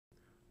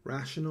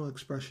Rational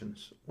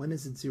expressions. When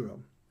is it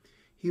zero?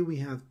 Here we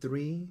have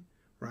three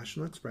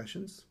rational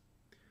expressions.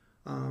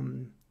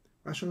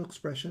 Rational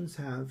expressions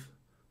have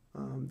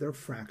their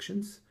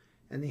fractions,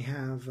 and they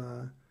have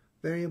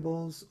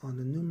variables on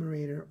the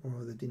numerator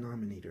or the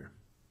denominator.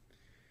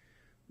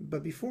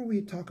 But before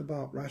we talk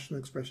about rational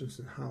expressions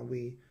and how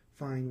we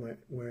find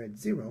where it's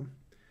zero,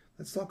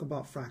 let's talk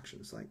about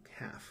fractions like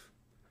half.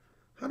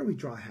 How do we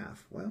draw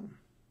half? Well,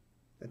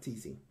 that's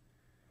easy.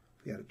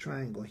 We got a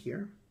triangle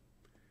here.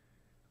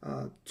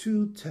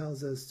 2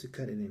 tells us to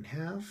cut it in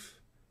half,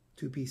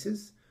 2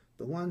 pieces.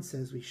 The 1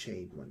 says we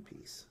shade 1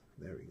 piece.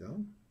 There we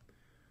go.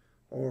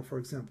 Or for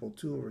example,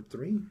 2 over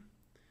 3.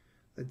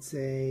 Let's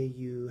say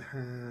you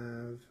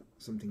have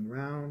something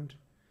round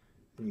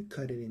and you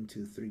cut it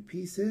into 3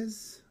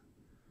 pieces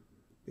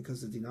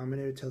because the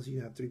denominator tells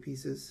you have 3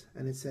 pieces,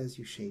 and it says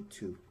you shade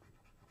 2,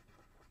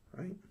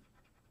 right?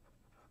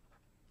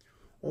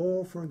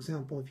 Or for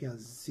example, if you have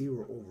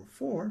 0 over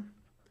 4,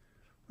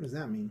 what does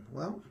that mean?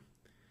 Well,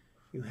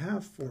 you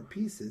have 4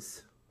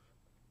 pieces,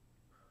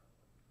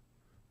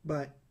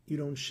 but you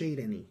don't shade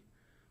any.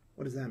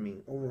 What does that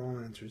mean? Overall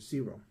answer is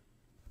 0.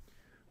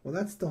 Well,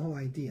 that's the whole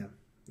idea.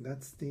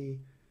 That's the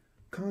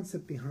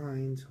concept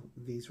behind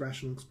these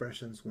rational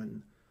expressions.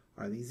 When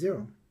are these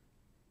 0?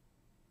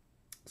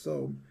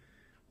 So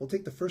we'll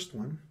take the first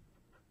one,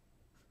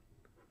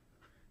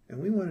 and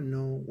we want to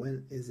know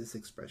when is this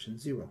expression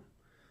 0.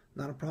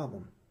 Not a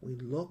problem. We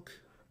look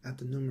at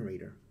the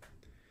numerator.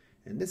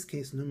 In this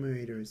case,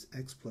 numerator is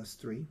x plus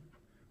 3.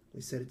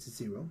 We set it to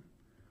 0.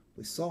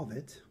 We solve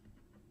it.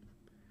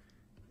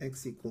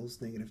 X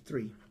equals negative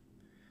 3.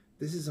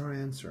 This is our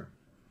answer.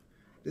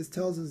 This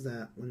tells us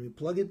that when we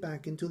plug it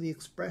back into the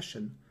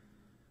expression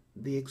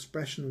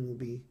will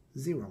be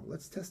 0.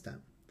 Let's test that.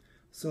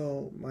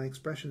 So my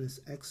expression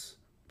is x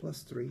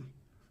plus 3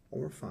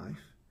 over 5.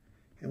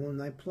 And when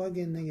I plug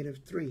in negative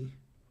 3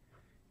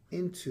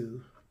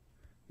 into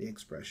the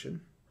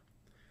expression,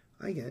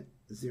 I get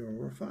 0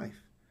 over 5.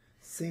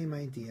 Same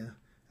idea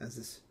as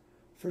this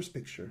first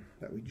picture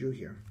that we drew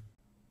here.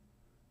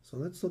 So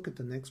let's look at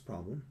the next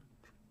problem.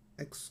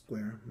 X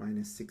squared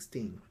minus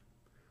 16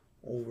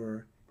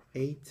 over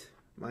 8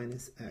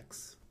 minus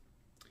x.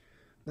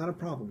 Not a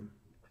problem.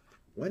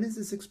 When is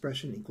this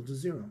expression equal to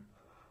 0?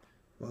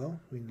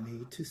 Well, we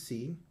need to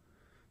see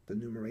the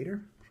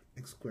numerator,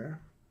 x squared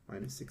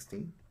minus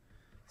 16.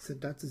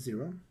 Set that to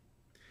 0.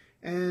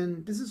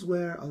 And this is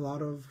where a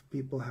lot of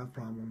people have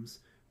problems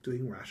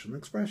doing rational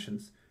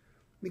expressions,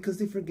 because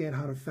they forget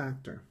how to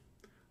factor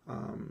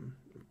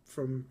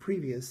from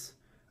previous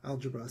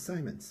algebra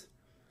assignments.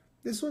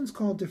 This one's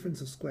called difference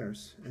of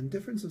squares. And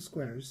difference of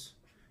squares,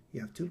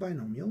 you have 2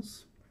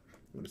 binomials.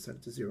 I'm going to set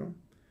it to 0.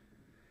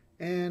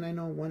 And I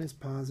know one is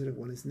positive,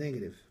 one is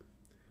negative.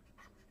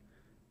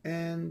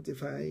 And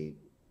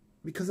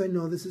because I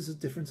know this is a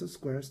difference of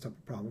squares type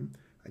of problem,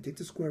 I take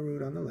the square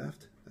root on the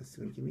left. That's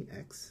going to give me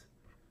x.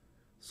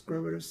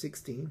 Square root of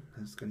 16,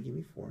 that's going to give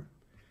me 4. And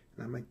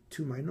I have my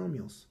 2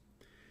 binomials.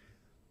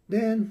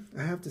 Then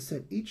I have to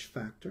set each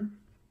factor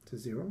to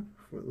 0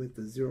 with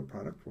the 0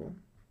 product rule.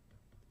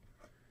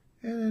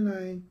 And then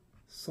I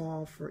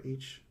solve for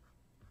each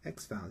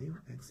x value.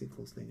 X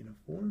equals negative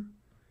 4.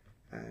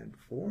 Add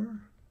 4.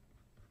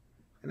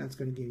 And that's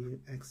going to give you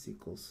x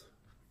equals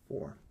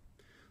 4.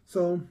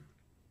 So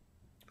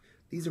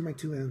these are my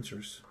 2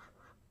 answers.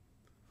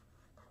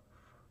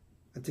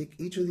 I take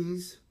each of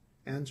these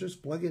answers,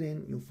 plug it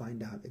in, you'll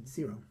find out it's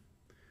 0.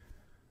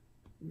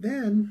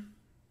 Then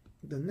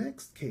the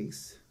next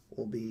case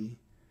will be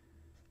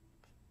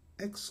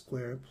x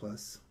squared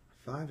plus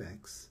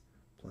 5x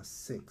plus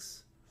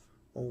 6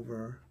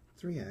 over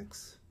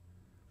 3x.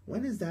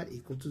 When is that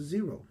equal to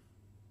 0?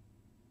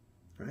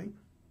 Right?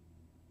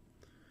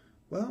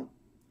 Well,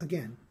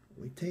 again,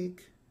 we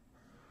take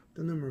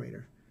the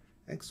numerator,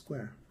 x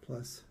squared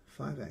plus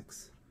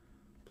 5x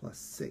plus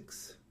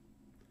 6.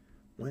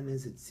 When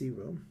is it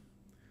 0?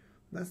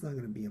 That's not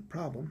going to be a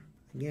problem.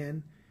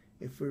 Again,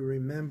 if we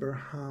remember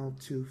how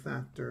to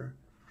factor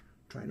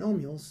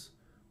trinomials,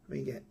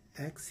 we get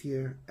x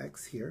here,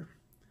 x here.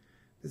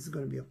 This is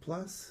going to be a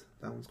plus.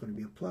 That one's going to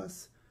be a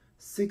plus.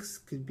 6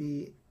 could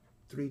be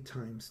 3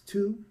 times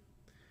 2.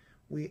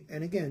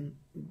 And again,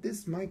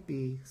 this might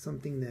be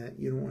something that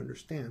you don't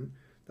understand,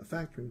 the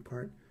factoring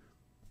part.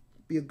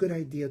 Be a good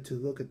idea to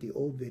look at the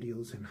old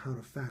videos and how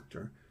to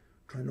factor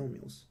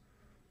trinomials.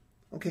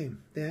 Okay,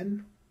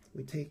 then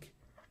we take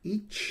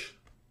each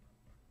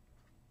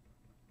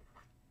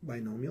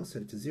binomial,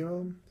 set it to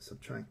 0,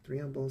 subtract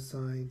 3 on both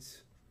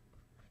sides,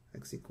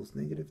 x equals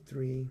negative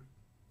 3,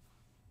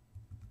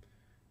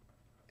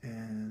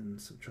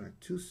 and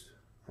subtract 2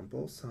 on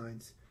both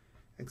sides,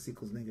 x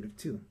equals negative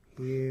 2.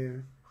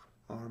 Here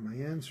are my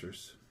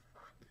answers.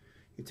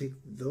 You take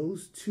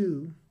those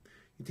 2,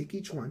 you take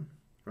each one,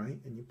 right,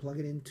 and you plug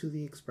it into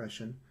the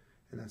expression,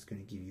 and that's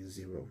going to give you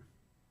 0.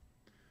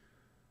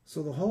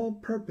 So the whole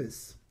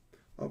purpose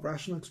of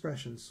rational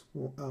expressions,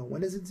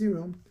 when is it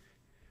 0?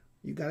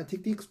 You got to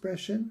take the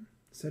expression,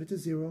 set it to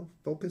 0,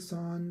 focus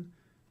on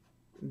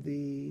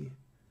the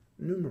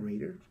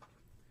numerator,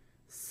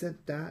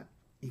 set that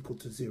equal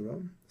to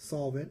 0,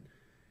 solve it,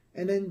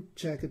 and then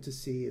check it to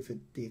see if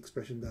the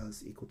expression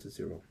does equal to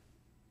 0.